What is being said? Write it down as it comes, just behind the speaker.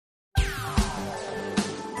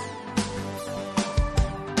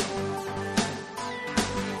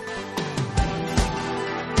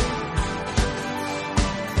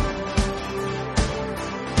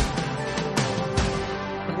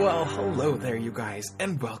Hello there, you guys,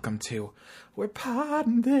 and welcome to We're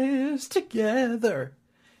Podding This Together.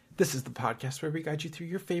 This is the podcast where we guide you through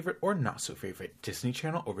your favorite or not so favorite Disney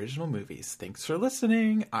Channel original movies. Thanks for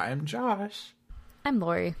listening. I'm Josh. I'm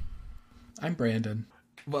Lori. I'm Brandon.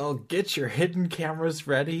 Well, get your hidden cameras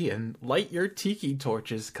ready and light your tiki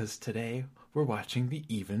torches, because today we're watching the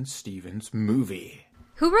Even Stevens movie.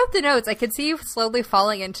 Who wrote the notes? I could see you slowly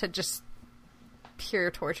falling into just pure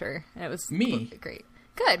torture. And it was me. Great.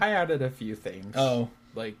 Good. I added a few things. Oh.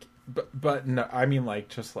 But no, I mean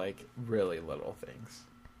just really little things.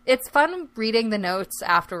 It's fun reading the notes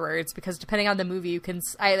afterwards because depending on the movie, you can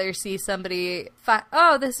either see somebody,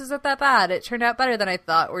 oh, this isn't that bad. It turned out better than I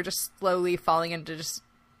thought, or just slowly falling into just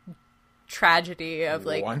tragedy of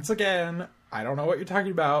Once again, I don't know what you're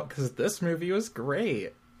talking about because this movie was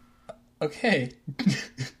great. Okay.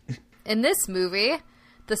 In this movie,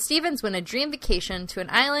 the Stevens win a dream vacation to an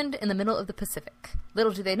island in the middle of the Pacific.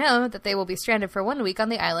 Little do they know that they will be stranded for 1 week on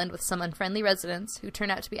the island with some unfriendly residents who turn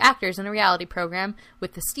out to be actors in a reality program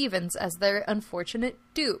with the Stevens as their unfortunate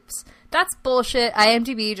dupes. That's bullshit.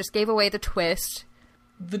 IMDb just gave away the twist.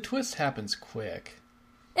 The twist happens quick.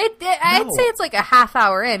 I'd say it's like a half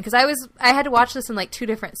hour in, because I had to watch this in like two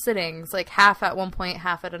different sittings, like half at one point,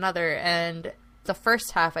 half at another, and the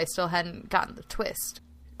first half I still hadn't gotten the twist.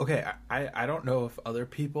 Okay, I don't know if other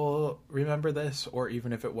people remember this or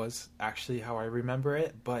even if it was actually how I remember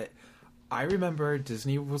it, but I remember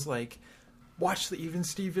Disney was like, watch the Even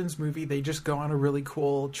Stevens movie, they just go on a really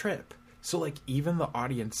cool trip. So even the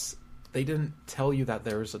audience, they didn't tell you that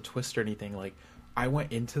there was a twist or anything. I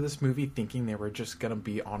went into this movie thinking they were just gonna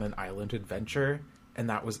be on an island adventure, and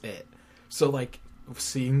that was it. So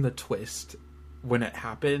seeing the twist when it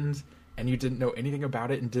happened and you didn't know anything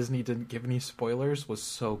about it and Disney didn't give any spoilers was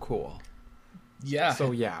so cool. Yeah.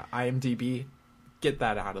 So yeah, IMDb, get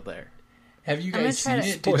that out of there. Have you guys seen it?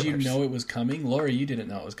 Spoilers. Did you know it was coming? Lori, you didn't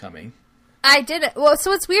know it was coming. I didn't. Well,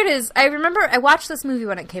 so what's weird is I remember I watched this movie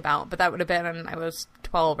when it came out, but that would have been when I was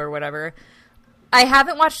 12 or whatever. I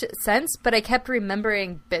haven't watched it since, but I kept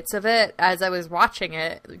remembering bits of it as I was watching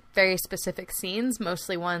it, very specific scenes,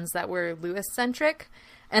 mostly ones that were Lewis-centric.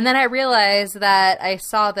 And then I realized that I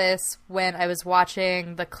saw this when I was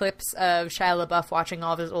watching the clips of Shia LaBeouf watching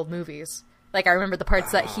all of his old movies. I remember the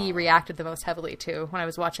parts that he reacted the most heavily to when I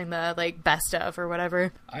was watching the, best of or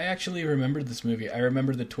whatever. I actually remembered this movie. I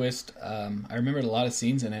remember the twist. I remembered a lot of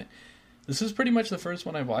scenes in it. This was pretty much the first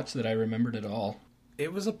one I watched that I remembered at all.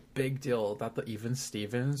 It was a big deal that the Even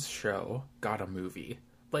Stevens show got a movie.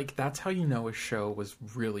 That's how you know a show was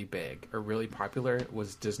really big or really popular,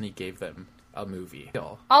 was Disney gave them a movie.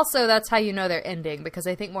 Also, that's how you know they're ending, because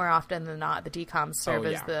I think more often than not, the DCOMs serve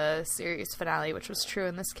as the series finale, which was true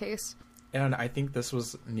in this case. And I think this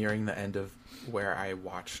was nearing the end of where I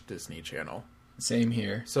watched Disney Channel. Same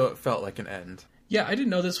here. So it felt like an end. Yeah, I didn't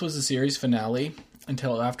know this was a series finale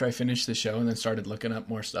until after I finished the show and then started looking up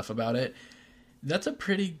more stuff about it. That's a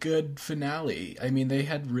pretty good finale. I mean, they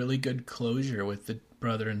had really good closure with the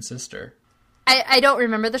brother and sister. I don't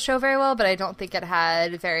remember the show very well, but I don't think it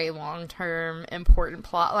had very long-term important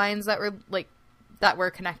plot lines that were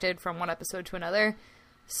connected from one episode to another.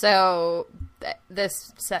 So this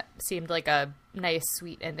seemed like a nice,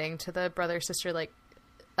 sweet ending to the brother-sister.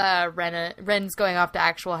 Ren's going off to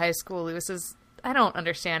actual high school. Lewis is, I don't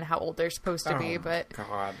understand how old they're supposed to be, but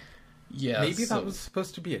God. Yeah, maybe that was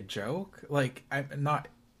supposed to be a joke.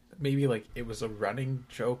 Maybe it was a running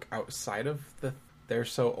joke outside of they're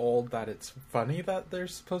so old that it's funny that they're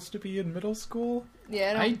supposed to be in middle school.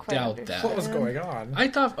 Yeah, I doubt that. What was going on? I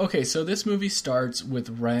thought, okay, so this movie starts with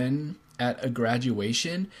Ren at a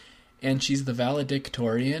graduation, and she's the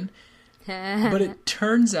valedictorian. But it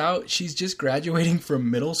turns out she's just graduating from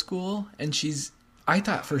middle school, and I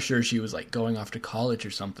thought for sure she was going off to college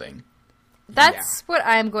or something. That's what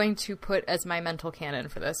I'm going to put as my mental canon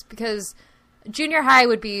for this, because junior high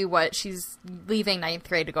would be what she's leaving 9th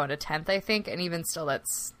grade to go into 10th, I think, and even still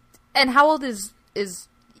that's... And how old is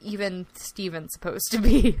even Steven supposed to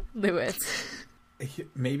be, Lewis?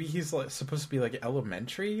 Maybe he's supposed to be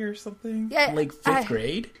elementary or something? Yeah, 5th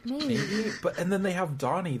grade? Maybe. But and then they have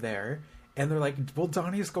Donnie there, and they're like, well,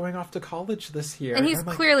 Donnie's going off to college this year. And he's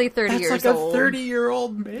clearly 30 years old. That's a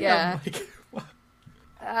 30-year-old man. Yeah.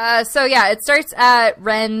 So yeah, it starts at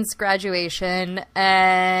Ren's graduation,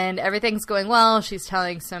 and everything's going well. She's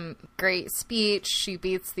telling some great speech. She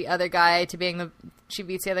beats the other guy to being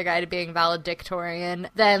valedictorian.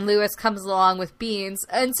 Then Lewis comes along with Beans,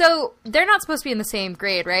 and so they're not supposed to be in the same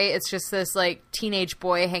grade, right? It's just this teenage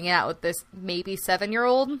boy hanging out with this maybe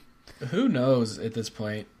 7-year-old. Who knows at this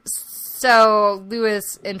point? So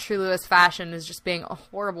Lewis, in true Lewis fashion, is just being a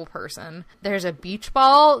horrible person. There's a beach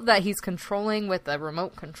ball that he's controlling with a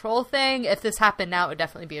remote control thing. If this happened now, it would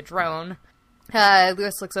definitely be a drone.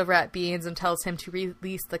 Lewis looks over at Beans and tells him to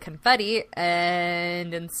release the confetti,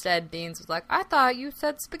 and instead Beans was like, I thought you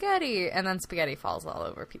said spaghetti, and then spaghetti falls all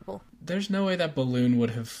over people. There's no way that balloon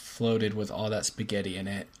would have floated with all that spaghetti in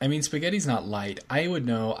it. I mean, spaghetti's not light. I would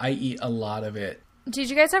know. I eat a lot of it. Did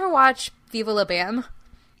you guys ever watch Viva La Bam?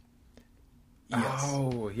 Yes.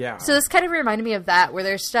 Oh, yeah. So this kind of reminded me of that, where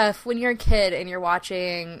there's stuff when you're a kid and you're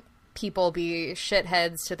watching people be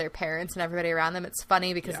shitheads to their parents and everybody around them. It's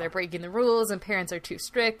funny because they're breaking the rules and parents are too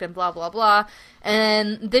strict and blah, blah, blah.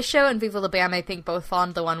 And this show and Viva La Bam, I think, both fall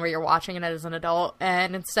into the one where you're watching it as an adult.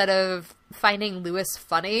 And instead of finding Lewis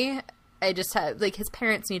funny, I just had, like, his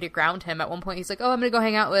parents need to ground him. At one point, he's like, oh, I'm going to go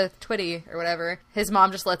hang out with Twitty or whatever. His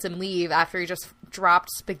mom just lets him leave after he just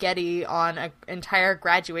dropped spaghetti on an entire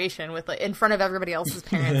graduation with, like, in front of everybody else's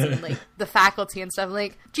parents and, like, the faculty and stuff. I'm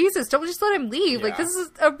like, Jesus, don't just let him leave. Like, this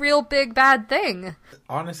is a real big bad thing.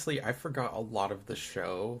 Honestly, I forgot a lot of the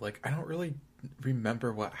show. Like, I don't really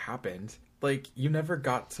remember what happened. Like, you never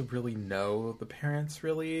got to really know the parents,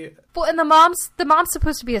 really. Well, and the mom's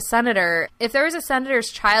supposed to be a senator. If there was a senator's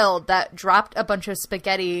child that dropped a bunch of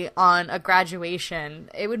spaghetti on a graduation,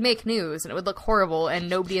 it would make news, and it would look horrible, and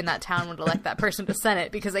nobody in that town would elect that person to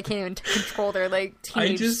Senate because they can't even control their, like,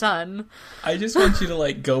 teenage son. I just want you to,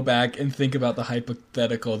 like, go back and think about the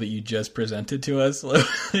hypothetical that you just presented to us.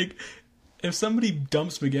 Like, if somebody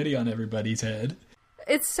dumped spaghetti on everybody's head.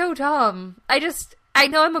 It's so dumb. I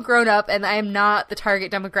know I'm a grown-up and I am not the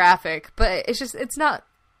target demographic, but it's not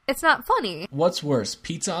funny. What's worse,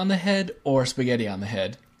 pizza on the head or spaghetti on the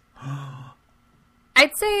head?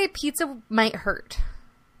 I'd say pizza might hurt.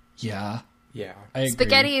 Yeah. Yeah. I agree.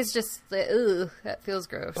 Spaghetti is just, ugh, that feels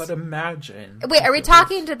gross. But imagine. Wait, are we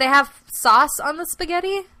talking, did they have sauce on the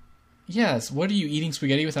spaghetti? Yes. What are you, eating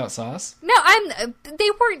spaghetti without sauce? No, they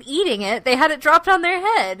weren't eating it. They had it dropped on their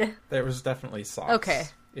head. There was definitely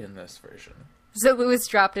sauce in this version. So Lewis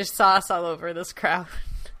dropped his sauce all over this crowd.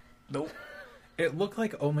 Nope. It looked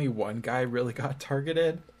like only one guy really got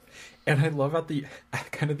targeted. And I love at the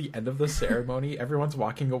end of the ceremony, everyone's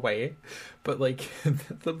walking away, but like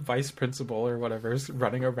the vice principal or whatever is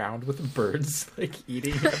running around with birds, like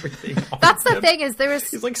eating everything. That's the thing is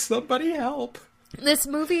he's like, somebody help. This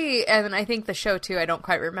movie, and I think the show too, I don't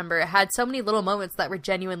quite remember, it had so many little moments that were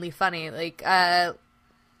genuinely funny. Like,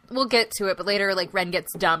 we'll get to it, but later, like, Ren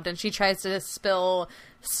gets dumped, and she tries to spill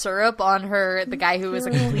syrup on the guy who was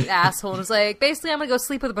a complete asshole, and was like, basically, I'm gonna go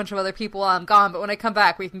sleep with a bunch of other people while I'm gone, but when I come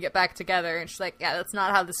back, we can get back together. And she's like, yeah, that's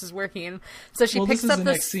not how this is working. So she picks up the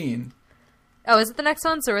next scene. Oh, is it the next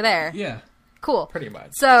one? So we're there. Yeah. Cool. Pretty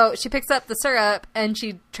much. So she picks up the syrup and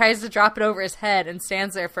she tries to drop it over his head and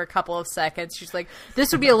stands there for a couple of seconds. She's like,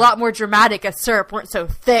 this would be a lot more dramatic if syrup weren't so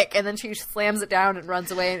thick. And then she slams it down and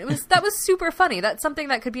runs away. And that was super funny. That's something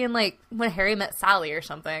that could be in, like, When Harry Met Sally or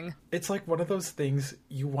something. It's like one of those things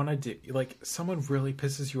you want to do. Like, someone really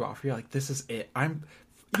pisses you off. You're like, this is it. I'm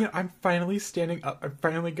finally standing up. I'm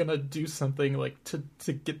finally gonna do something, like,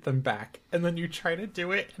 to get them back. And then you try to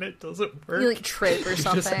do it, and it doesn't work. You, like, trip or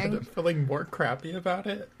something. You just end up feeling more crappy about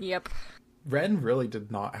it. Yep. Ren really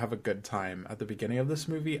did not have a good time at the beginning of this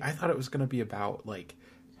movie. I thought it was gonna be about, like,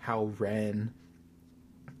 how Ren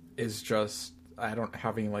is just,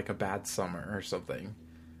 having, like, a bad summer or something.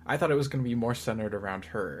 I thought it was gonna be more centered around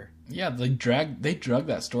her. Yeah, they drug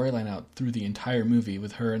that storyline out through the entire movie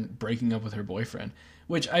with her breaking up with her boyfriend.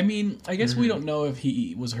 Which, I mean, I guess we don't know if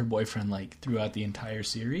he was her boyfriend, like, throughout the entire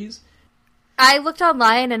series. I looked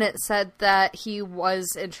online and it said that he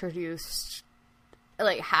was introduced,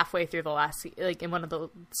 like, halfway through the last, like, in one of the,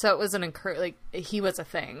 so it was he was a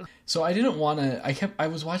thing. So I didn't want to, I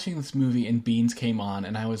was watching this movie and Beans came on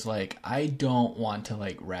and I was like, I don't want to,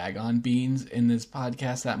 like, rag on Beans in this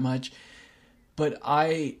podcast that much, but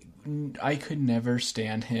I could never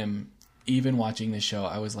stand him. Even watching the show,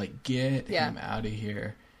 I was like, get him out of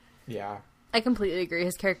here. Yeah. I completely agree.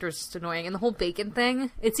 His character was just annoying. And the whole bacon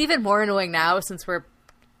thing, it's even more annoying now since we're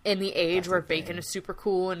in the age where bacon is super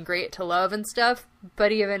cool and great to love and stuff.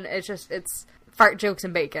 But even, it's fart jokes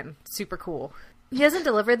and bacon. Super cool. He doesn't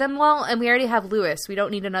deliver them well, and we already have Lewis. We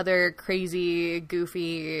don't need another crazy,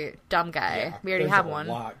 goofy, dumb guy. Yeah, we already have one.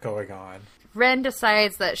 There's a lot going on. Ren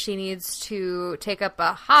decides that she needs to take up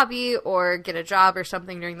a hobby or get a job or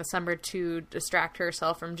something during the summer to distract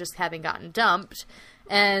herself from just having gotten dumped.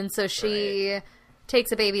 And so she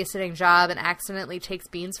takes a babysitting job and accidentally takes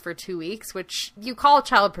Beans for 2 weeks, which you call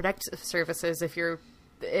Child Protective Services if you're...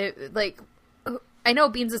 like, I know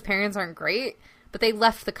Beans' parents aren't great, but they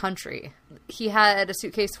left the country. He had a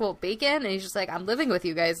suitcase full of bacon, and he's just like, I'm living with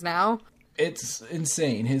you guys now. It's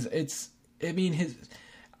insane.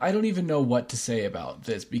 I don't even know what to say about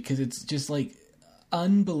this, because it's just like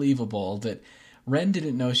unbelievable that Ren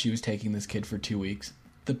didn't know she was taking this kid for 2 weeks.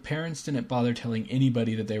 The parents didn't bother telling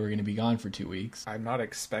anybody that they were going to be gone for 2 weeks. I'm not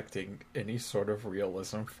expecting any sort of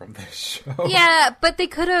realism from this show. Yeah, but they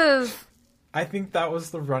could have... I think that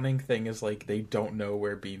was the running thing, is like they don't know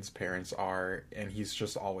where Bean's parents are, and he's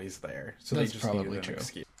just always there. So That's they just probably needed an true.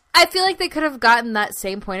 excuse. I feel like they could have gotten that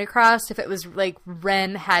same point across if it was like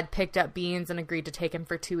Ren had picked up Beans and agreed to take him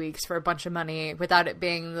for 2 weeks for a bunch of money without it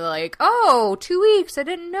being like, oh, 2 weeks, I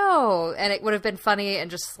didn't know. And it would have been funny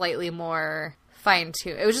and just slightly more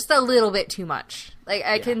fine-tuned. It was just a little bit too much. Like,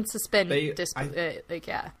 I can suspend This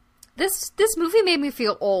movie made me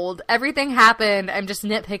feel old. Everything happened. I'm just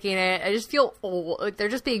nitpicking it. I just feel old. Like, they're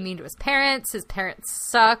just being mean to his parents. His parents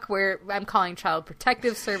suck. I'm calling Child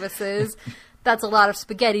Protective Services. That's a lot of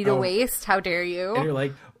spaghetti to waste. How dare you? And you're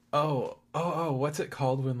like, oh, what's it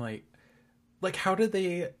called when like how did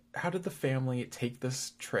the family take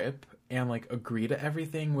this trip and like agree to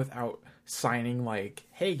everything without signing like,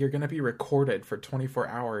 hey, you're gonna be recorded for 24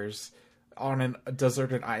 hours on a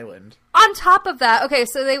deserted island? On top of that, okay,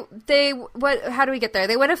 so how do we get there?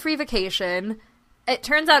 They went a free vacation. It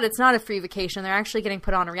turns out it's not a free vacation. They're actually getting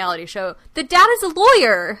put on a reality show. The dad is a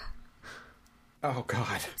lawyer. Oh,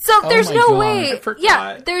 God. So there's no God. way.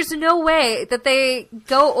 Yeah, there's no way that they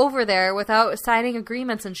go over there without signing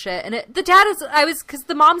agreements and shit. And the dad because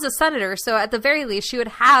the mom's a senator, so at the very least, she would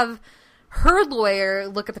have her lawyer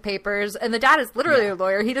look at the papers, and the dad is literally a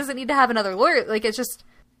lawyer. He doesn't need to have another lawyer. Like, it's just...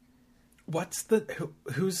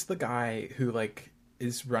 Who's the guy who, like,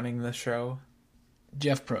 is running the show?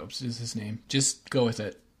 Jeff Probst is his name. Just go with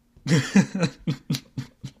it.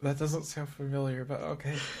 That doesn't sound familiar, but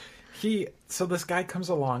okay. So this guy comes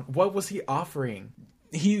along. What was he offering?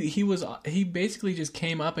 He basically just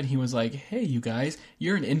came up and he was like, hey, you guys,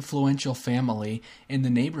 you're an influential family in the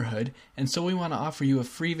neighborhood, and so we want to offer you a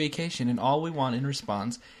free vacation, and all we want in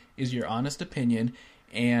response is your honest opinion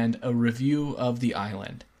and a review of the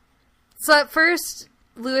island. So at first,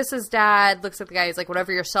 Lewis's dad looks at the guy, he's like,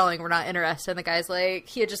 whatever you're selling, we're not interested. And the guy's like,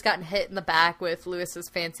 he had just gotten hit in the back with Lewis's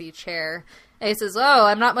fancy chair. And he says, oh,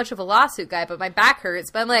 I'm not much of a lawsuit guy, but my back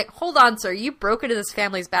hurts. But I'm like, hold on, sir, you broke into this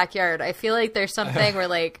family's backyard. I feel like there's something where,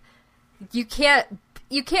 like, you can't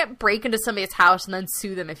break into somebody's house and then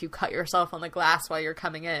sue them if you cut yourself on the glass while you're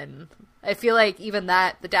coming in. I feel like even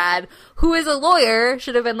that, the dad, who is a lawyer,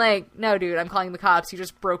 should have been like, no, dude, I'm calling the cops. You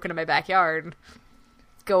just broke into my backyard.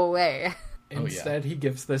 Go away. Instead, he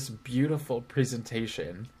gives this beautiful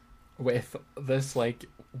presentation with this, like,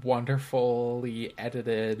 wonderfully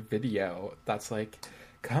edited video that's like,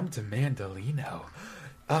 come to Mandolino.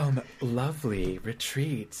 Lovely,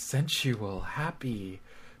 retreat, sensual, happy,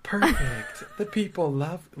 perfect. The people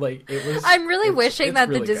love, like, it was... I'm really wishing that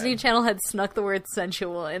really the Disney good. Channel had snuck the word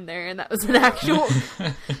sensual in there, and that was an actual...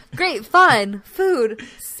 Great fun, food,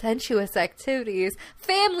 sensuous activities,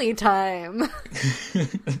 family time.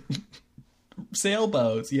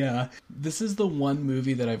 Sailboats, yeah. This is the one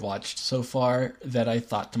movie that I've watched so far that I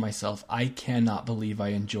thought to myself, I cannot believe I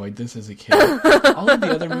enjoyed this as a kid. All of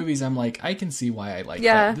the other movies, I'm like, I can see why I like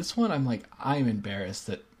that. This one, I'm like, I'm embarrassed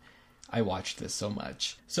that I watched this so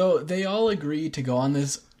much. So they all agree to go on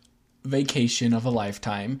this vacation of a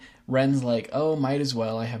lifetime. Ren's like, oh, might as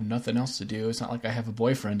well. I have nothing else to do. It's not like I have a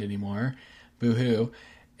boyfriend anymore. Boo-hoo.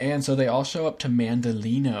 And so they all show up to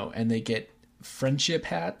Mandolino, and they get friendship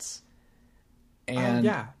hats.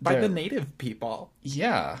 And by the native people.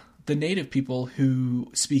 Yeah, the native people who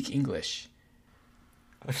speak English.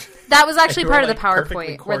 That was actually part of the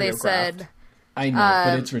perfectly PowerPoint where they said... I know,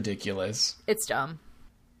 but it's ridiculous. It's dumb.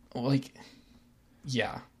 Like,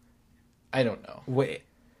 yeah. I don't know. Wait.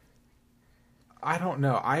 I don't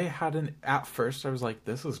know. At first I was like,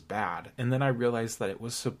 this is bad. And then I realized that it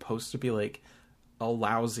was supposed to be like a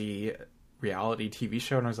lousy reality TV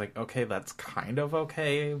show. And I was like, okay, that's kind of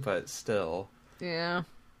okay, but still... Yeah.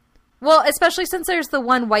 Well, especially since there's the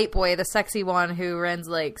one white boy, the sexy one, who Ren's,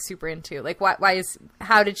 like, super into. Like,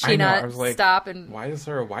 how did she not stop and... Why is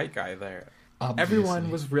there a white guy there? Obviously. Everyone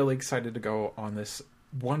was really excited to go on this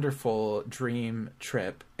wonderful dream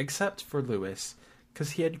trip, except for Lewis,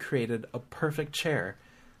 because he had created a perfect chair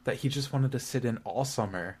that he just wanted to sit in all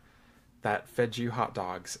summer that fed you hot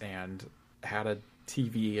dogs and had a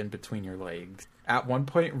TV in between your legs. At one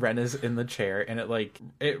point, Ren is in the chair, and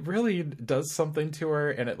it really does something to her,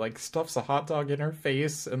 and it, like, stuffs a hot dog in her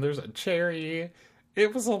face, and there's a cherry,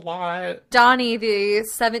 It was a lot. Donnie, the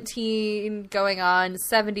 17 going on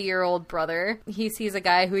 70-year-old brother, he sees a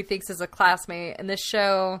guy who he thinks is a classmate. In this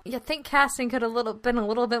show, you think casting could have been a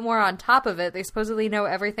little bit more on top of it. They supposedly know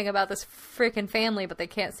everything about this freaking family, but they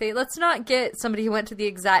can't say, let's not get somebody who went to the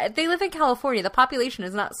exact... They live in California. The population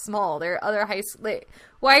is not small. There are other high school...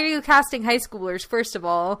 Why are you casting high schoolers, first of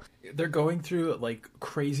all? They're going through, like,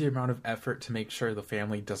 crazy amount of effort to make sure the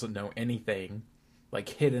family doesn't know anything. Like,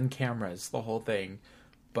 hidden cameras, the whole thing.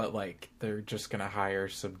 But, like, they're just gonna hire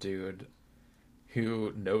some dude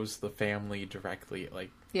who knows the family directly.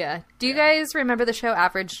 Like, yeah. Do you guys remember the show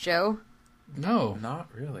Average Joe? No. not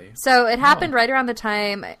really. So it happened right around the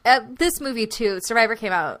time... this movie, too, Survivor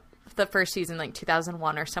came out the first season, like,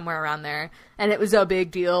 2001 or somewhere around there. And it was a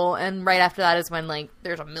big deal. And right after that is when, like,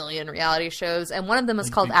 there's a million reality shows. And one of them is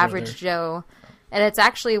Like called Big Average Brother. Joe. And it's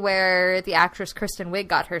actually where the actress Kristen Wiig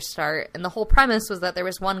got her start. And the whole premise was that there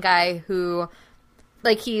was one guy who,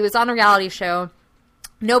 like, he was on a reality show.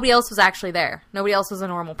 Nobody else was actually there. Nobody else was a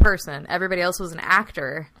normal person. Everybody else was an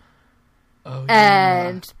actor. Oh, yeah.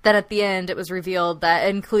 And then at the end, it was revealed that,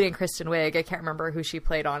 including Kristen Wiig, I can't remember who she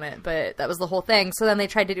played on it, but that was the whole thing. So then they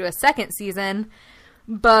tried to do a second season.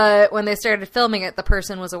 But when they started filming it, the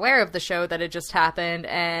person was aware of the show that had just happened,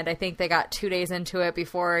 and I think they got 2 days into it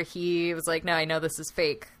before he was like, no, I know this is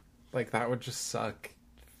fake. Like, that would just suck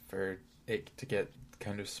for it to get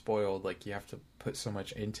kind of spoiled. Like, you have to put so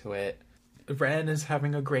much into it. Ren is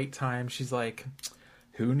having a great time. She's like,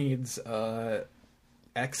 who needs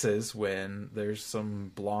exes when there's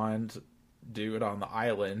some blonde dude on the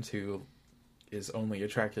island who is only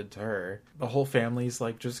attracted to her? The whole family's,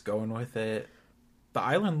 like, just going with it. The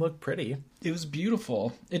island looked pretty. It was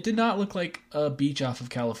beautiful. It did not look like a beach off of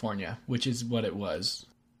California, which is what it was.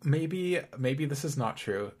 Maybe this is not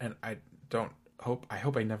true, and I hope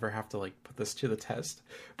I never have to, like, put this to the test,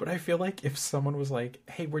 but I feel like if someone was like,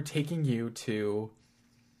 hey, we're taking you to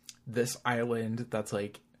this island that's,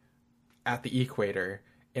 like, at the equator,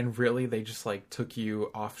 and really they just, like, took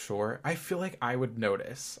you offshore, I feel like I would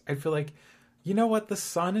notice. I feel like, you know what, the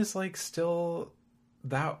sun is, like, still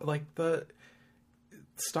that, like, the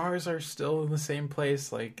stars are still in the same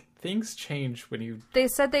place. Like, things change when you... They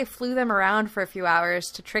said they flew them around for a few hours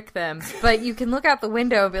to trick them, but you can look out the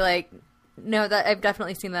window and be like, no, that I've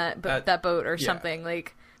definitely seen that boat or something.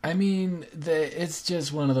 Like, I mean, it's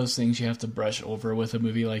just one of those things you have to brush over with a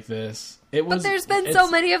movie like this. But there's been so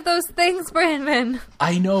many of those things, Brandon.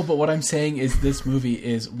 I know, but what I'm saying is this movie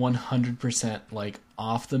is 100% like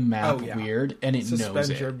off the map weird, and it knows it.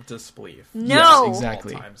 Suspend your disbelief. No! Yes,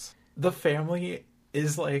 exactly. The family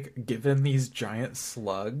is, like, given these giant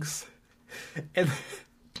slugs, and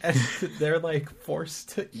they're, like,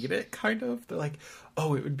 forced to eat it, kind of. They're like,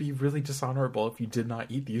 oh, it would be really dishonorable if you did not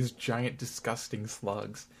eat these giant, disgusting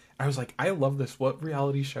slugs. I was like, I love this. What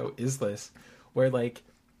reality show is this? Where, like,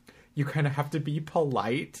 you kind of have to be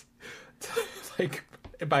polite to, like,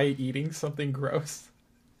 by eating something gross.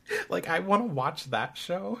 Like, I want to watch that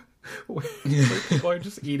show where people are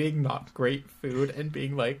just eating not great food and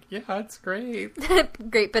being like, yeah, it's great.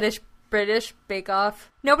 Great British Bake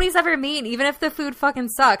Off. Nobody's ever mean, even if the food fucking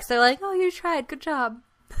sucks. They're like, oh, you tried, good job.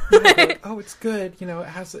 Like, oh, it's good. You know, it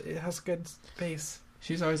has good base.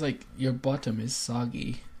 She's always like, your bottom is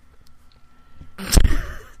soggy.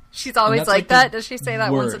 She's always like that. Does she say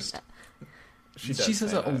that once? She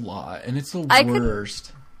says it a lot, and it's the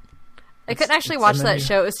worst. I couldn't actually watch that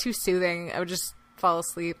show. It was too soothing. I would just fall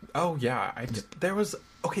asleep. Oh yeah, there was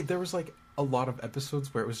like a lot of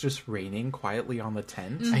episodes where it was just raining quietly on the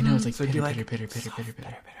tent. I know, it's like so pitter, like, pitter,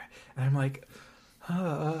 and I'm like,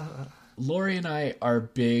 Lori and I are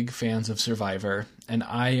big fans of Survivor, and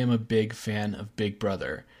I am a big fan of Big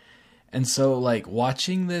Brother. And so, like,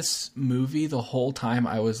 watching this movie the whole time,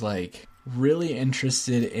 I was, like, really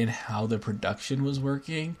interested in how the production was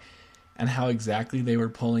working and how exactly they were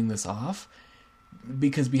pulling this off.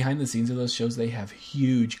 Because behind the scenes of those shows, they have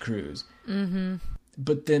huge crews. Mm-hmm.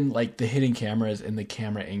 But then, like, the hidden cameras and the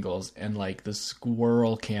camera angles and, like, the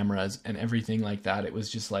squirrel cameras and everything like that, it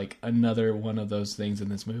was just, like, another one of those things in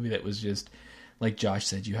this movie that was just, like Josh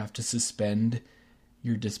said, you have to suspend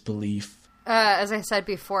your disbelief. As I said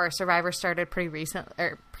before, Survivor started pretty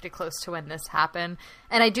close to when this happened.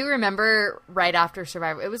 And I do remember right after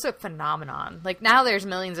Survivor, it was a phenomenon. Like, now there's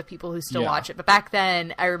millions of people who still watch it. But back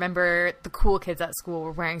then, I remember the cool kids at school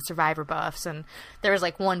were wearing Survivor buffs. And there was,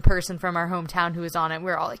 like, one person from our hometown who was on it. We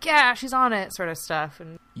were all like, yeah, she's on it, sort of stuff.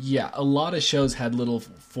 And yeah, a lot of shows had little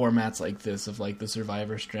formats like this of, like, the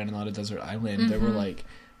Survivor stranded on a desert island. Mm-hmm.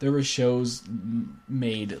 There were shows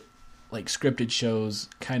made, like, scripted shows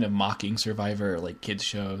kind of mocking Survivor, like kids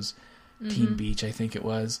shows. Teen Beach, I think it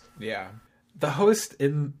was. Yeah. The host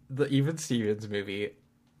in the Even Stevens movie,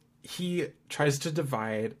 he tries to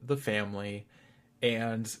divide the family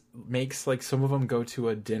and makes like some of them go to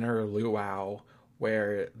a dinner luau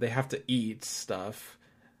where they have to eat stuff,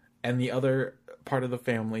 and the other part of the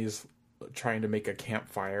family is trying to make a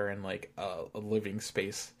campfire and like a living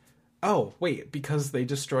space. Oh wait, because they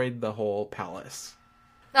destroyed the whole palace.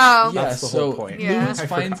 Oh, Yeah, That's the whole point. Yeah.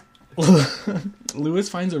 Lewis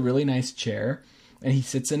finds a really nice chair, and he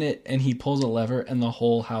sits in it, and he pulls a lever, and the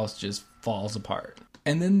whole house just falls apart.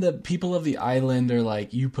 And then the people of the island are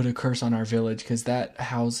like, you put a curse on our village because that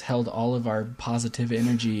house held all of our positive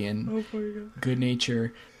energy and good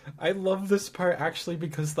nature. I love this part actually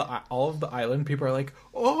because all of the island people are like,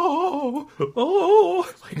 oh,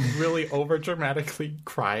 like really over dramatically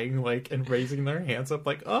crying, like, and raising their hands up,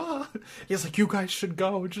 like, oh. He's like, you guys should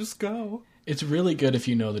go, just go. It's really good if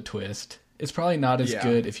you know the twist. It's probably not as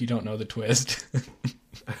good if you don't know the twist.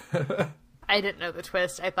 I didn't know the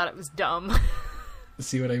twist. I thought it was dumb.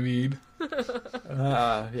 See what I mean?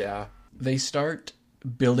 Yeah. They start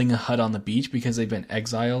building a hut on the beach because they've been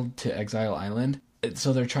exiled to Exile Island.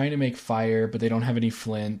 So they're trying to make fire, but they don't have any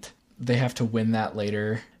flint. They have to win that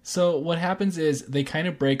later. So what happens is they kind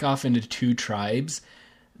of break off into two tribes.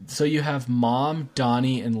 So you have Mom,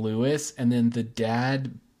 Donnie, and Lewis, and then the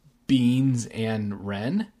dad, Beans, and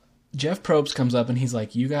Ren. Jeff Probst comes up and he's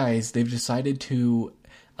like, you guys, they've decided to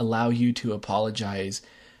allow you to apologize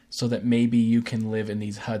so that maybe you can live in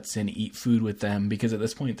these huts and eat food with them, because at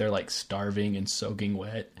this point they're like starving and soaking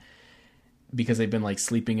wet because they've been like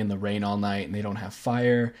sleeping in the rain all night and they don't have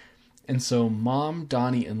fire. And so Mom,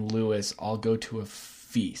 Donnie, and Lewis all go to a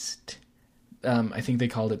feast. I think they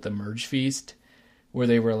called it the Merge Feast, where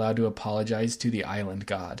they were allowed to apologize to the island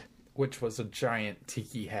god. Which was a giant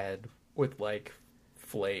tiki head with like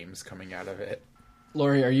flames coming out of it.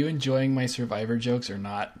 Lori, are you enjoying my Survivor jokes or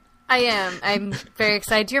not? I am. I'm very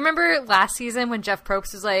excited. Do you remember last season when Jeff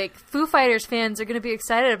Probst was like, Foo Fighters fans are going to be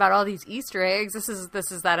excited about all these Easter eggs? This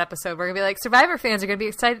is that episode. We're going to be like, Survivor fans are going to be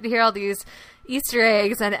excited to hear all these Easter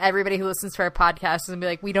eggs, and everybody who listens to our podcast is going to be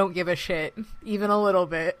like, we don't give a shit, even a little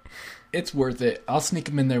bit. It's worth it. I'll sneak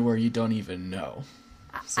them in there where you don't even know.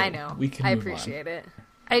 So I know. We can I move appreciate on. it.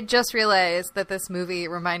 I just realized that this movie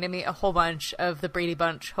reminded me a whole bunch of the Brady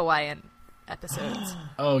Bunch Hawaiian episodes.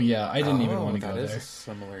 Oh, yeah. I didn't even want to go That is there. a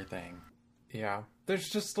similar thing. Yeah. There's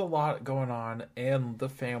just a lot going on, and the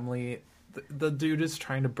family, the dude is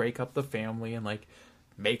trying to break up the family and like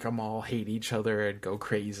make them all hate each other and go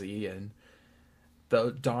crazy, and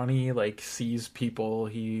the Donnie like sees people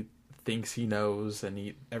he thinks he knows,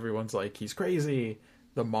 and everyone's like, he's crazy.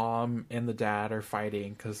 The mom and the dad are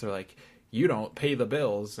fighting because they're like, you don't pay the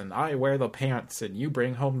bills and I wear the pants and you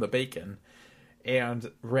bring home the bacon. And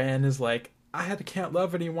Ren is like, I can't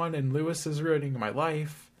love anyone and Lewis is ruining my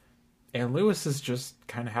life. And Lewis is just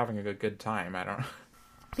kind of having a good time. I don't know.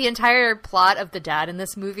 The entire plot of the dad in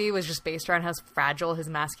this movie was just based around how fragile his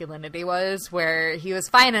masculinity was, where he was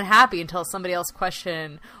fine and happy until somebody else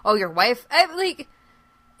questioned, oh, your wife?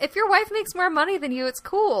 If your wife makes more money than you, it's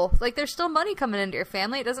cool. Like, there's still money coming into your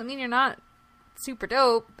family. It doesn't mean you're not super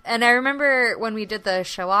dope. And I remember when we did the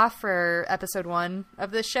show off for episode 1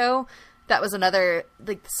 of this show, that was another,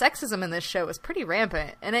 like, the sexism in this show was pretty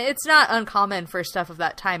rampant. And it's not uncommon for stuff of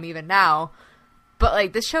that time even now. But,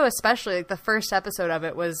 like, this show especially, like, the first episode of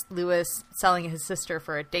it was Lewis selling his sister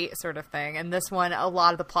for a date sort of thing. And this one, a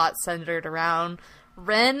lot of the plot centered around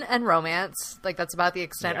Ren and romance. Like, that's about the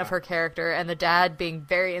extent of her character. And the dad being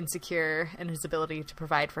very insecure in his ability to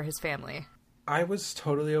provide for his family. I was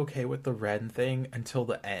totally okay with the Ren thing until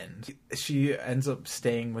the end. She ends up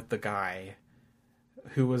staying with the guy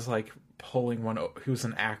who was, like, who's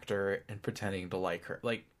an actor and pretending to like her.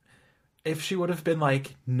 Like, if she would have been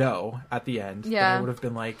like, no, at the end, then I would have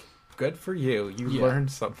been like, good for you. You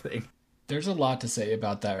learned something. There's a lot to say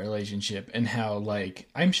about that relationship and how, like,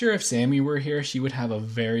 I'm sure if Sammy were here, she would have a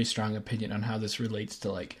very strong opinion on how this relates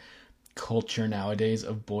to, like, culture nowadays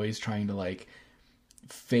of boys trying to, like,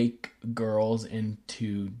 fake girls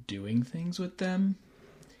into doing things with them.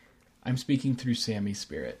 I'm speaking through Sammy's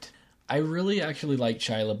spirit. I really actually like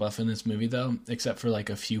Shia LaBeouf in this movie, though, except for,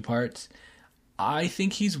 like, a few parts. I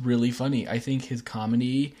think he's really funny. I think his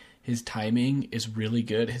comedy, his timing is really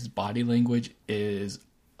good. His body language is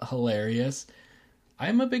hilarious.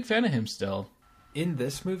 I'm a big fan of him still. In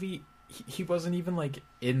this movie, he wasn't even, like,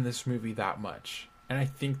 in this movie that much. And I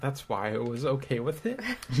think that's why I was okay with it.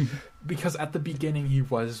 Because at the beginning, it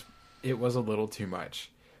was a little too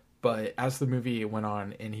much. But as the movie went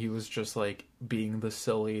on and he was just, like, being the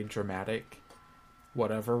silly, dramatic,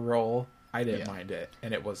 whatever role, I didn't mind it,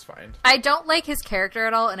 and it was fine. I don't like his character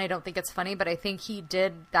at all, and I don't think it's funny, but I think he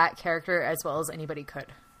did that character as well as anybody could.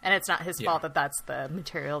 And it's not his fault that that's the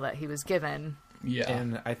material that he was given. Yeah.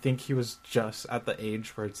 And I think he was just at the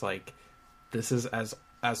age where it's like, this is as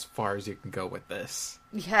far as you can go with this.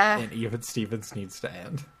 Yeah. And even Stevens needs to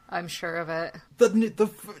end. I'm sure of it. The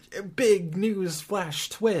big news flash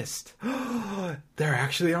twist. They're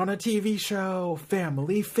actually on a TV show.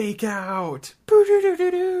 Family Fake Out.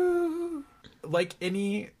 Boo-doo-doo-doo-doo. Like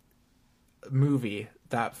any movie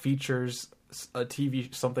that features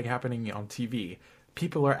something happening on TV,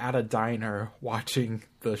 people are at a diner watching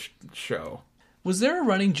the show. Was there a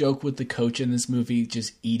running joke with the coach in this movie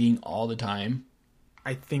just eating all the time?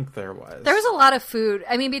 I think there was. There was a lot of food.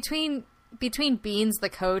 I mean, between Beans, the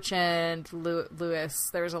coach, and Lewis,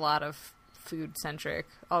 there was a lot of food-centric,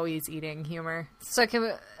 always eating humor. So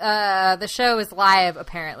the show is live,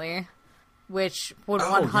 apparently, which would 100%...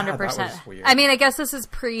 Yeah, that was weird. I mean, I guess this is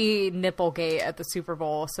pre-Nipplegate at the Super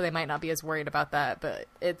Bowl, so they might not be as worried about that, but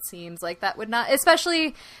it seems like that would not...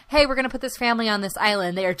 Especially, hey, we're going to put this family on this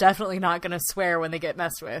island. They are definitely not going to swear when they get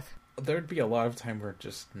messed with. There'd be a lot of time where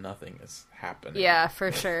just nothing is happening. Yeah,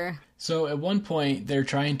 for sure. So at one point, they're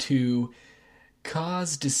trying to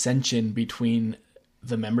cause dissension between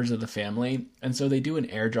the members of the family, and so they do an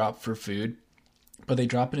airdrop for food, but they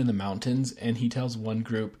drop it in the mountains, and he tells one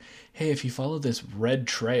group, hey, if you follow this red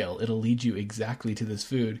trail, it'll lead you exactly to this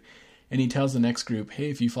food. And he tells the next group, hey,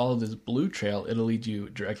 if you follow this blue trail, it'll lead you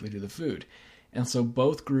directly to the food. And so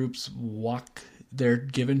both groups walk their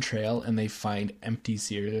given trail, and they find empty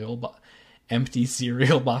cereal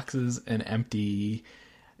boxes and empty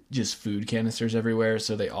just food canisters everywhere.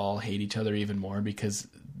 So they all hate each other even more because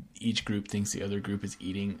each group thinks the other group is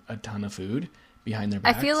eating a ton of food behind their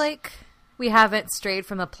backs. I feel like we haven't strayed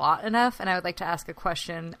from the plot enough, and I would like to ask a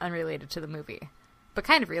question unrelated to the movie, but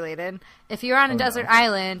kind of related. If you were on a desert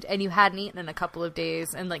island and you hadn't eaten in a couple of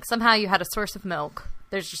days, and like somehow you had a source of milk,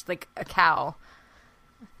 there's just like a cow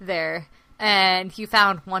there, and you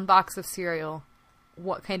found one box of cereal,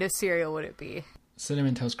 what kind of cereal would it be?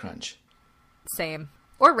 Cinnamon Toast Crunch. Same.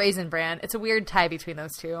 Or Raisin Bran. It's a weird tie between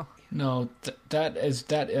those two. No, that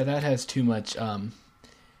has too much.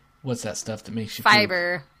 What's that stuff that makes you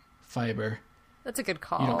fiber? Fiber. That's a good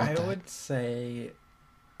call. You don't want I that. would say,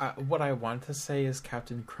 what I want to say is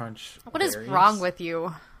Captain Crunch. What is berries, wrong with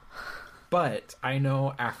you? But I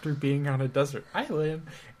know after being on a desert island,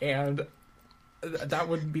 and that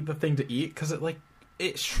wouldn't be the thing to eat because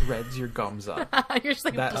it shreds your gums up. You're just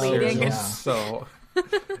like That bleeding. cereal Yeah. is so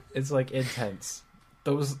it's like intense.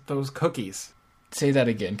 Those cookies. Say that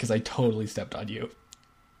again, because I totally stepped on you.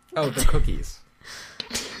 Oh, the cookies.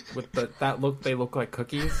 With they look like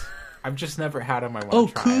cookies. I've just never had them. I want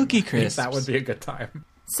to try 'em. Cookie I think Crisps. that would be a good time.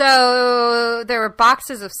 So there were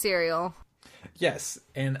boxes of cereal. Yes,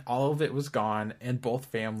 and all of it was gone, and both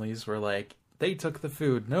families were like, they took the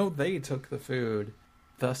food. No, they took the food.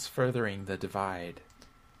 Thus furthering the divide.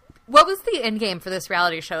 What was the end game for this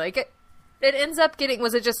reality show? Like, it ends up getting...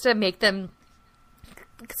 Was it just to make them...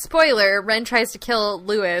 Spoiler, Ren tries to kill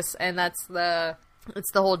Lewis, and it's the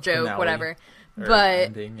whole joke, Finale. whatever. Or But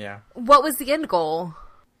ending, yeah. what was the end goal?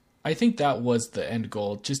 I think that was the end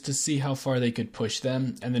goal, just to see how far they could push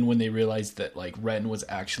them. And then when they realized that like Ren was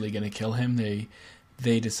actually going to kill him,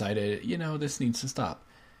 they decided, this needs to stop.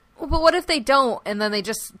 But what if they don't, and then they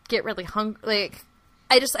just get really hungry? Like,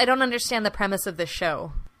 I don't understand the premise of this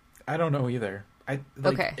show. I don't know either.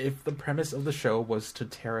 Okay. If the premise of the show was to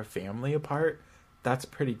tear a family apart, that's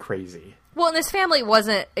pretty crazy. Well, and this family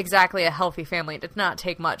wasn't exactly a healthy family. It did not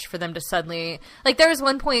take much for them to suddenly... Like, there was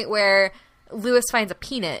one point where Lewis finds a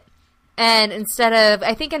peanut, and instead of...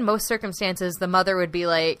 I think in most circumstances, the mother would be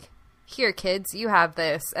like, here, kids, you have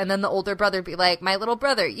this. And then the older brother would be like, my little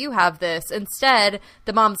brother, you have this. Instead,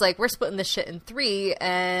 the mom's like, we're splitting this shit in 3,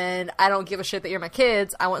 and I don't give a shit that you're my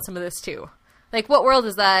kids. I want some of this, too. Like, what world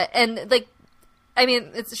is that? And, like, I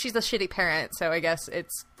mean, she's a shitty parent, so I guess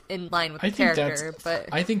it's in line with the character. But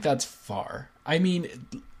I think that's far. I mean,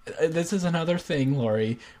 this is another thing,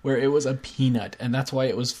 Lori, where it was a peanut, and that's why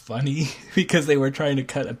it was funny, because they were trying to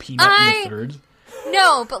cut a peanut into thirds.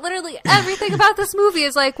 No, but literally everything about this movie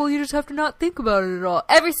is like, well, you just have to not think about it at all.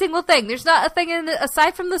 Every single thing. There's not a thing in it,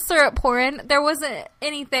 aside from the syrup pouring, there wasn't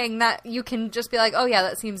anything that you can just be like, oh yeah,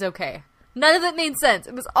 that seems okay. None of it made sense.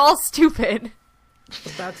 It was all stupid.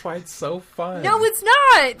 But that's why it's so fun. No, it's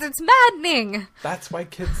not. It's maddening. That's why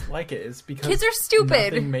kids like it, is because Kids are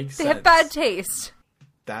stupid. nothing makes They sense. have bad taste.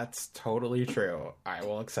 That's totally true. I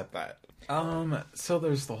will accept that. So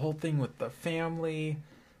there's the whole thing with the family,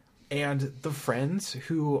 and the friends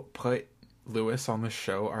who put Lewis on the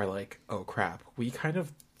show are like, oh crap, we kind of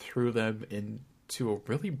threw them into a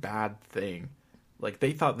really bad thing. Like,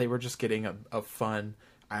 they thought they were just getting a fun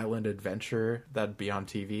island adventure that'd be on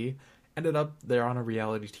TV. Ended up, they're on a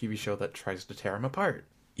reality TV show that tries to tear them apart.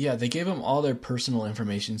 Yeah, they gave them all their personal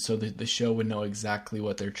information so that the show would know exactly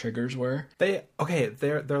what their triggers were. They're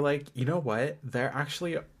like, you know what?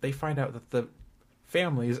 They find out that the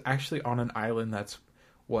family is actually on an island that's,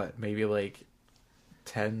 maybe like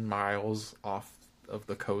 10 miles off of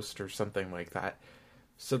the coast or something like that.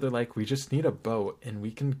 So they're like, we just need a boat and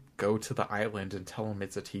we can go to the island and tell them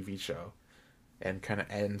it's a TV show and kind of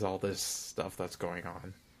end all this stuff that's going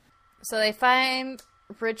on. So they find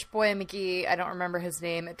Rich Boy McGee. I don't remember his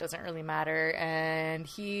name. It doesn't really matter. And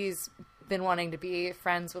he's been wanting to be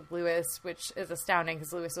friends with Lewis, which is astounding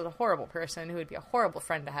because Lewis is a horrible person who would be a horrible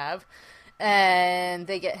friend to have. And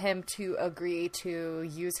they get him to agree to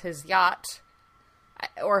use his yacht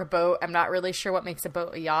or a boat. I'm not really sure what makes a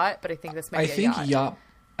boat a yacht, but I think this might be a yacht.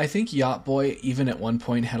 I think Yacht Boy even at one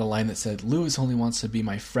point had a line that said, Lewis only wants to be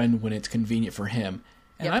my friend when it's convenient for him.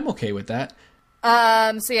 And I'm okay with that.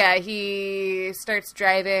 So yeah, he starts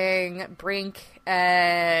driving Brink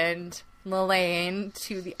and Lelaine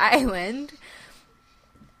to the island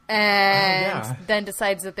and then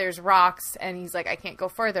decides that there's rocks and he's like, I can't go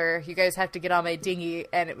further. You guys have to get on my dinghy.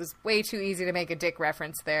 And it was way too easy to make a dick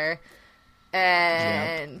reference there.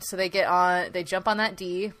 And so they jump on that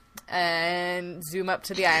D and zoom up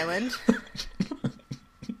to the island.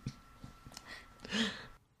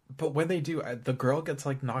 But when they do, the girl gets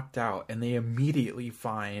like knocked out and they immediately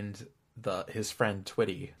find his friend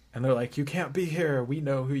Twitty. And they're like, you can't be here. We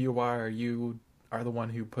know who you are. You are the one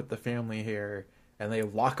who put the family here. And they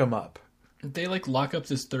lock him up. They like lock up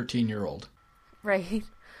this 13-year-old. Right.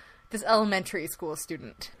 This elementary school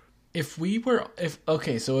student. If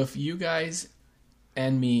you guys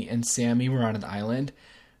and me and Sammy were on an island,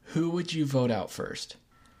 who would you vote out first?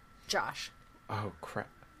 Josh. Oh, crap.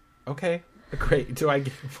 Okay. Great.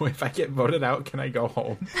 If I get voted out, can I go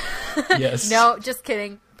home? Yes. No, just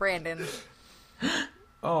kidding. Brandon.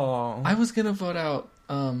 Oh. I was going to vote out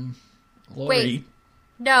Lori. Wait.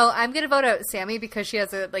 No, I'm going to vote out Sammy because she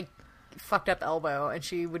has a fucked up elbow and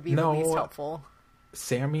she would be the least helpful.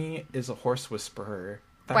 Sammy is a horse whisperer.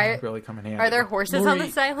 That would really come in handy. Are there horses on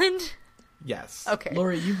this island? Yes. Okay.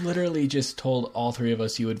 Lori, you literally just told all three of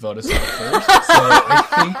us you would vote us out first. So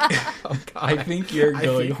I think you're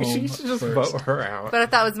going home she should just first. vote her out. But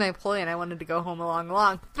if that was my plan, I wanted to go home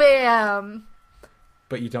along. Bam!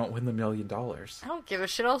 But you don't win the $1 million. I don't give a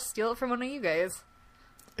shit. I'll steal it from one of you guys.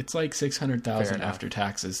 It's like $600,000 after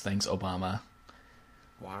taxes. Thanks, Obama.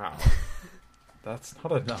 Wow. That's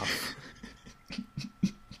not enough.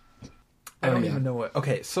 I don't even know what...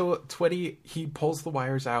 Okay, so Twitty, he pulls the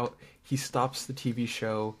wires out. He stops the TV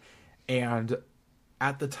show. And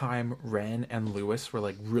at the time, Ren and Lewis were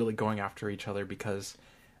really going after each other because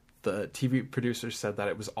the TV producers said that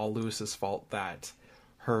it was all Lewis's fault that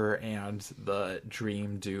her and the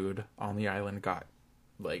dream dude on the island got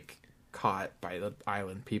caught by the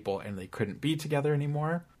island people and they couldn't be together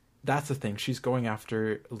anymore. That's the thing. She's going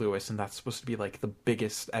after Lewis, and that's supposed to be the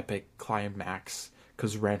biggest epic climax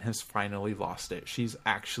because Ren has finally lost it. She's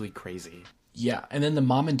actually crazy. Yeah, and then the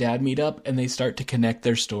mom and dad meet up and they start to connect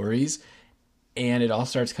their stories, and it all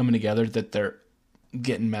starts coming together that they're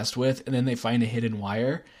getting messed with, and then they find a hidden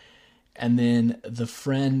wire, and then the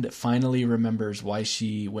friend finally remembers why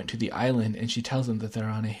she went to the island, and she tells them that they're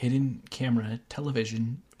on a hidden camera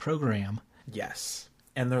television program. Yes.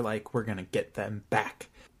 And they're like, we're gonna get them back.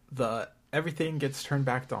 Everything gets turned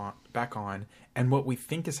back on, and what we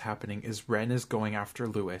think is happening is Ren is going after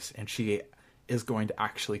Lewis, and she is going to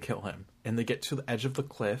actually kill him. And they get to the edge of the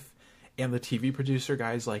cliff, and the TV producer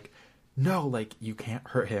guy's like, no, you can't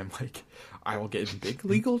hurt him. I will get in big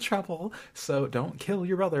legal trouble, so don't kill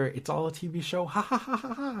your brother. It's all a TV show. Ha ha ha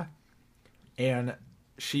ha ha. And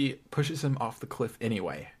she pushes him off the cliff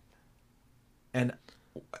anyway. And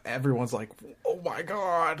everyone's like, oh my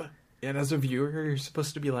god. And as a viewer, you're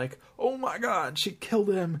supposed to be like, oh my god, she killed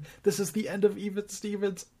him. This is the end of Even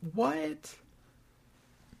Stevens. What?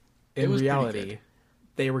 In reality,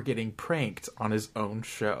 they were getting pranked on his own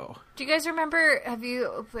show. Do you guys remember,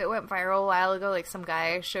 it went viral a while ago, some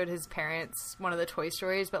guy showed his parents one of the Toy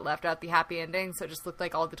Stories but left out the happy ending, so it just looked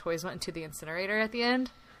like all the toys went into the incinerator at the end?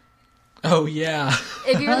 Oh, yeah.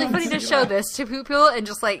 It'd be really funny to show this to people and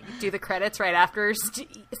just, do the credits right after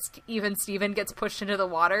Even Steven gets pushed into the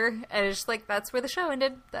water. And it's just that's where the show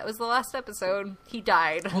ended. That was the last episode. He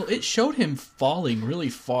died. Well, it showed him falling really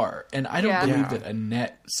far. And I don't believe that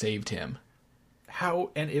Annette saved him.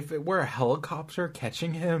 How, and if it were a helicopter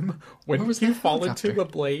catching him, Where wouldn't was he that fall into helicopter? the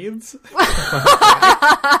blades?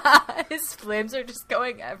 His limbs are just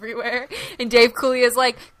going everywhere. And Dave Coulier is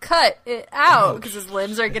like, cut it out, because his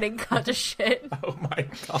limbs are getting cut to shit. Oh my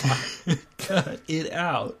god. Cut it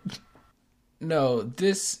out. No,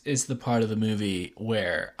 this is the part of the movie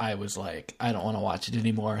where I was like, I don't want to watch it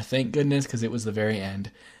anymore. Thank goodness, because it was the very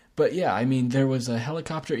end. But yeah, I mean, there was a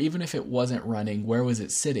helicopter, even if it wasn't running, where was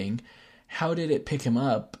it sitting? How did it pick him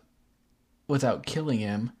up without killing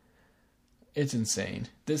him? It's insane.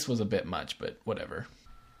 This was a bit much, but whatever.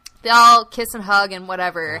 They all kiss and hug and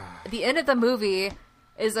whatever. At the end of the movie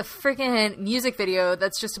is a freaking music video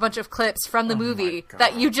that's just a bunch of clips from the movie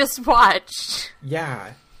that you just watched.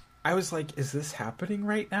 Yeah. I was like, is this happening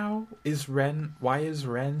right now? Why is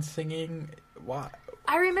Ren singing? Why?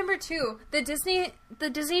 I remember too, the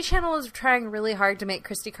Disney Channel was trying really hard to make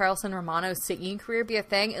Christy Carlson Romano's singing career be a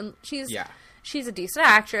thing, and she's a decent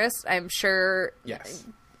actress, I'm sure. Yes.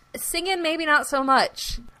 Singing, maybe not so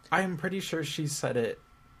much. I'm pretty sure she said it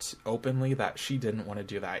openly that she didn't want to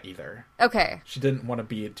do that either. Okay. She didn't want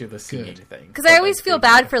to do the singing thing. Because I always feel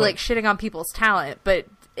bad for like shitting on people's talent, but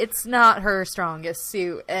it's not her strongest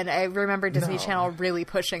suit, and I remember Disney Channel really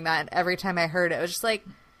pushing that. Every time I heard it, I was just like,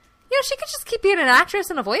 she could just keep being an actress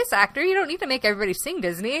and a voice actor. You don't need to make everybody sing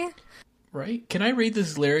Disney. Right? Can I read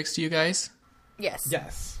these lyrics to you guys? Yes.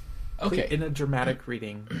 Yes. Okay. In a dramatic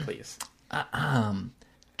reading, please.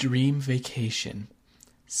 Dream vacation.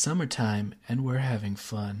 Summertime and we're having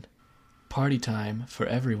fun. Party time for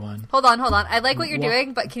everyone. Hold on. I like what you're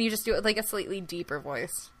doing, but can you just do it with like a slightly deeper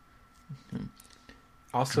voice?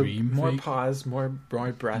 Also, more pause, more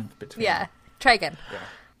breath between. Yeah. Try again. Yeah.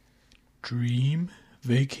 Dream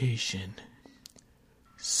vacation.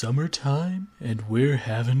 Summertime and we're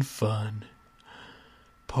having fun.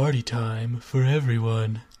 Party time for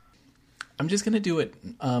everyone. I'm just going to do it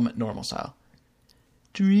normal style.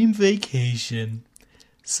 Dream vacation.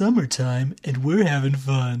 Summertime and we're having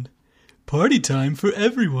fun. Party time for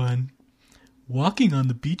everyone. Walking on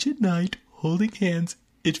the beach at night, holding hands,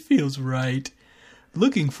 it feels right.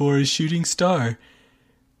 Looking for a shooting star.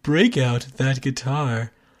 Break out that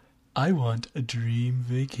guitar. I want a dream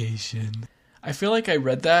vacation. I feel like I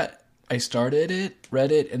read that, I started it,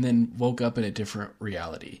 read it, and then woke up in a different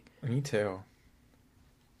reality. Me too.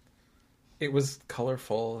 It was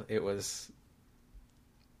colorful. It was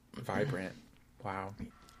vibrant. Wow.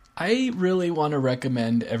 I really want to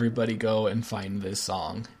recommend everybody go and find this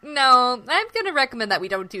song. No, I'm going to recommend that we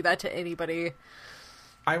don't do that to anybody.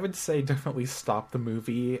 I would say definitely stop the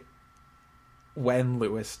movie when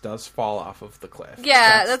Lewis does fall off of the cliff.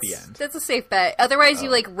 Yeah, that's the end. That's a safe bet. Otherwise, you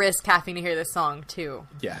like risk having to hear this song too.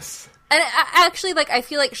 Yes. And actually, like, I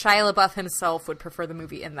feel like Shia LaBeouf himself would prefer the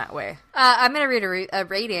movie in that way. I'm gonna read a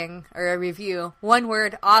rating or a review. One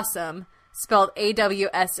word: awesome, spelled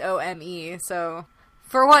AWSOME. So,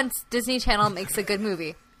 for once, Disney Channel makes a good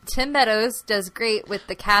movie. Tim Meadows does great with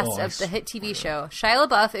the cast of the hit TV show. Shia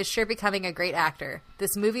LaBeouf is sure becoming a great actor.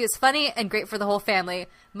 This movie is funny and great for the whole family.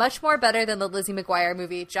 Much more better than the Lizzie McGuire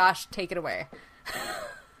movie. Josh, take it away.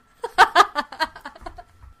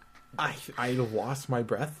 I lost my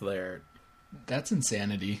breath there. That's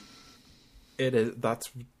insanity. It is. That's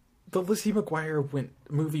the Lizzie McGuire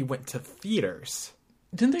movie went to theaters.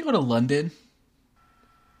 Didn't they go to London?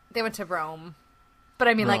 They went to Rome. But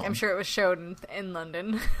I mean, like, Rome. I'm sure it was shown in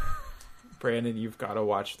London. Brandon, you've got to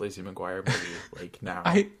watch Lizzie McGuire movie like now.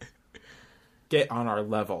 Get on our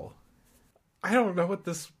level. I don't know what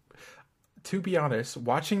this. To be honest,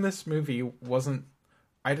 watching this movie wasn't.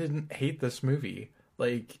 I didn't hate this movie.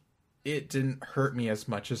 Like, it didn't hurt me as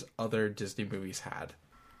much as other Disney movies had.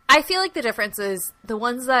 I feel like the difference is the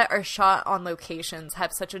ones that are shot on locations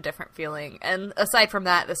have such a different feeling. And aside from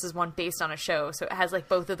that, this is one based on a show. So it has like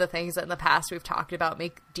both of the things that in the past we've talked about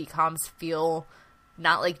make DCOMs feel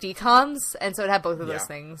not like DCOMs. And so it had both of those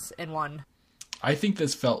things in one. I think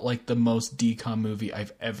this felt like the most DCOM movie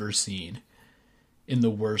I've ever seen. In the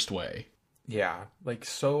worst way. Yeah. Like,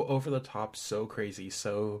 so over the top, so crazy,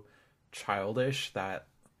 so childish that...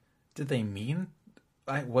 Did they mean...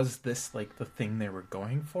 was this, like, the thing they were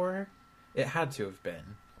going for? It had to have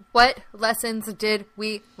been. What lessons did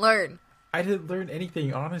we learn? I didn't learn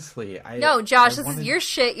anything, honestly. No, Josh, this is your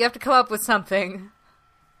shit. You have to come up with something.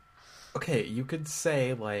 Okay, you could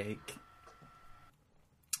say, like...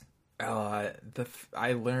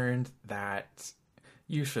 I learned that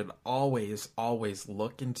you should always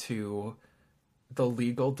look into the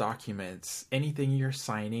legal documents. Anything you're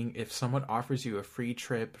signing, if someone offers you a free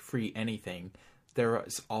trip, free anything... there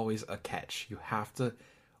is always a catch. You have to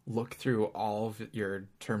look through all of your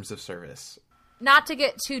terms of service. not to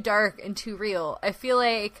get too dark and too real, I feel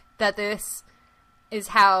like that this is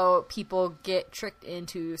how people get tricked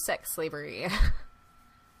into sex slavery.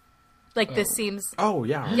 Like, this seems... Oh,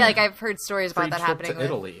 yeah. Yeah, like, I've heard stories about Free that trip happening. to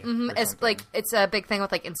Italy. It's like, it's a big thing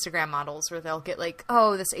with, like, Instagram models where they'll get, like,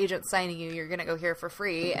 oh, this agent's signing you, you're gonna go here for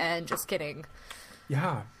free, and just kidding.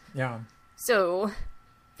 Yeah, yeah. So,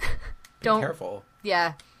 Be careful.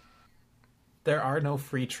 Yeah. There are no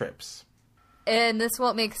free trips. And this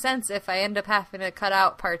won't make sense if I end up having to cut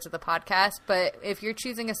out parts of the podcast, but if you're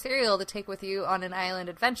choosing a cereal to take with you on an island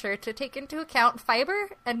adventure, to take into account fiber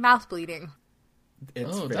and mouth bleeding.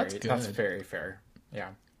 That's good. That's very fair. Yeah.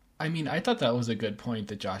 I mean, I thought that was a good point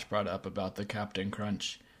that Josh brought up about the Captain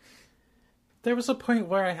Crunch. There was a point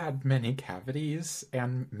where I had many cavities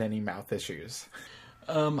and many mouth issues.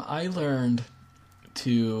 I learned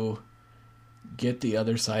to get the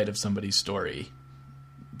other side of somebody's story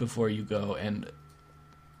before you go and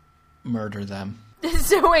murder them.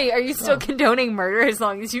 So wait, are you still condoning murder as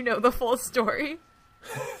long as you know the full story?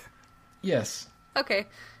 Yes. Okay.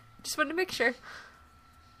 Just wanted to make sure.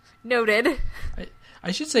 Noted.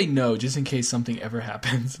 I should say no, just in case something ever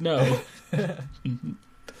happens. No.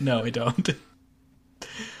 No, I don't.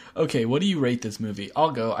 Okay, what do you rate this movie?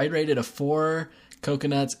 I'll go. I rated a 4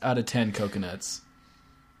 coconuts out of 10 coconuts.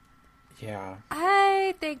 Yeah.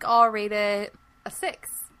 I think I'll rate it a 6.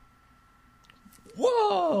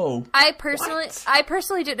 Whoa! I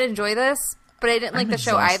personally didn't enjoy this, but I didn't like the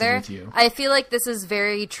show either. With you. I feel like this is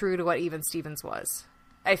very true to what Even Stevens was.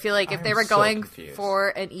 I feel like if they were going for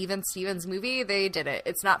an Even Stevens movie, they did it.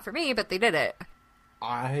 It's not for me, but they did it.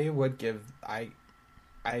 I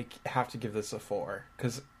have to give this a 4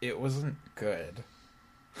 because it wasn't good.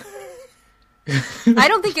 I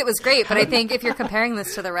don't think it was great, but I think if you're comparing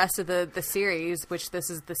this to the rest of the series, which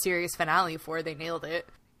this is the series finale for, they nailed it.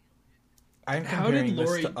 I'm comparing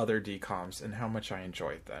this to other DComs and how much I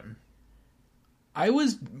enjoyed them. I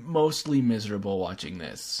was mostly miserable watching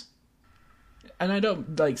this. And I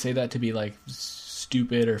don't say that to be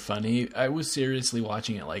stupid or funny. I was seriously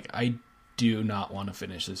watching it I do not want to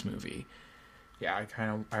finish this movie. Yeah,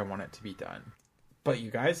 I want it to be done. But you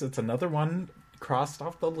guys, it's another one crossed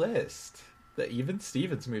off the list. The Even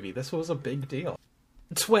Stevens movie. This was a big deal.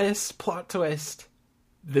 Plot twist.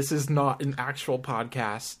 This is not an actual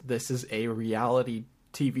podcast. This is a reality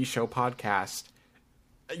TV show podcast.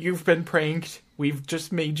 You've been pranked. We've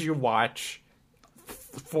just made you watch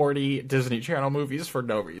 40 Disney Channel movies for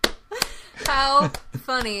no reason. How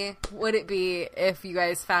funny would it be if you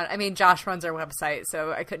guys found... I mean, Josh runs our website,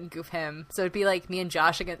 so I couldn't goof him. So it'd be like me and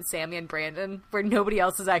Josh against Sammy and Brandon, where nobody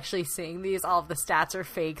else is actually seeing these. All of the stats are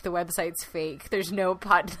fake. The website's fake. There's no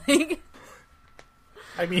pod...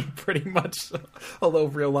 I mean, pretty much, although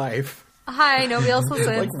real life. Hi, nobody else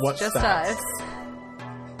listens. What just stats? Us.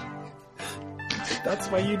 That's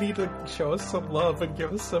why you need to show us some love and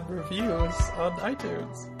give us some reviews on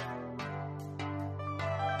iTunes.